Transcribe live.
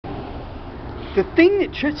The thing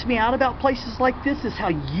that trips me out about places like this is how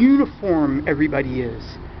uniform everybody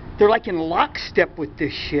is. They're like in lockstep with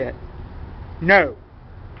this shit. No.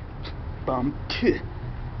 Bum.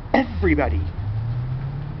 Everybody.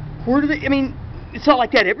 Where do they, I mean, it's not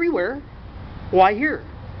like that everywhere. Why here?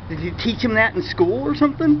 Did you teach them that in school or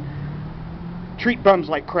something? Treat bums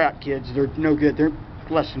like crap, kids. They're no good. They're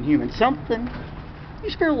less than human. Something. You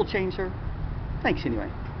spare a little change, sir? Thanks anyway.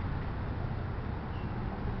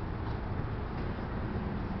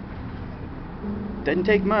 Doesn't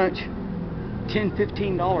take much. $10,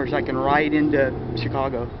 $15 I can ride into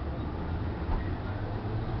Chicago.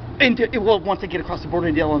 Well, once I get across the border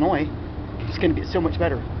into Illinois, it's going to get so much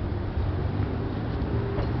better.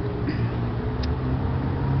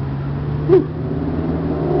 Whew.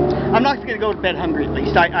 I'm not going to go to bed hungry, at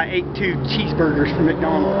least. I ate 2 cheeseburgers from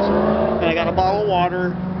McDonald's. And I got a bottle of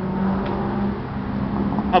water.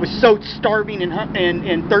 I was so starving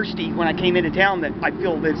and thirsty when I came into town that I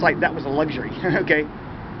feel that it's like that was a luxury. Okay,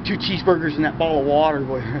 2 cheeseburgers and that bottle of water,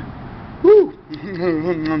 boy. Woo!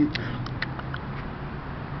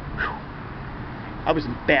 I was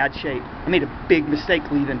in bad shape. I made a big mistake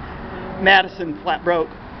leaving Madison flat broke,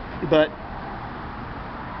 but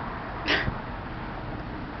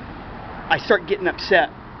I start getting upset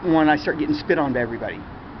when I start getting spit on by everybody.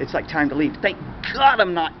 It's like time to leave. Thank God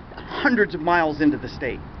I'm not hundreds of miles into the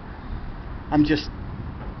state. I'm just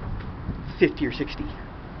 50 or 60.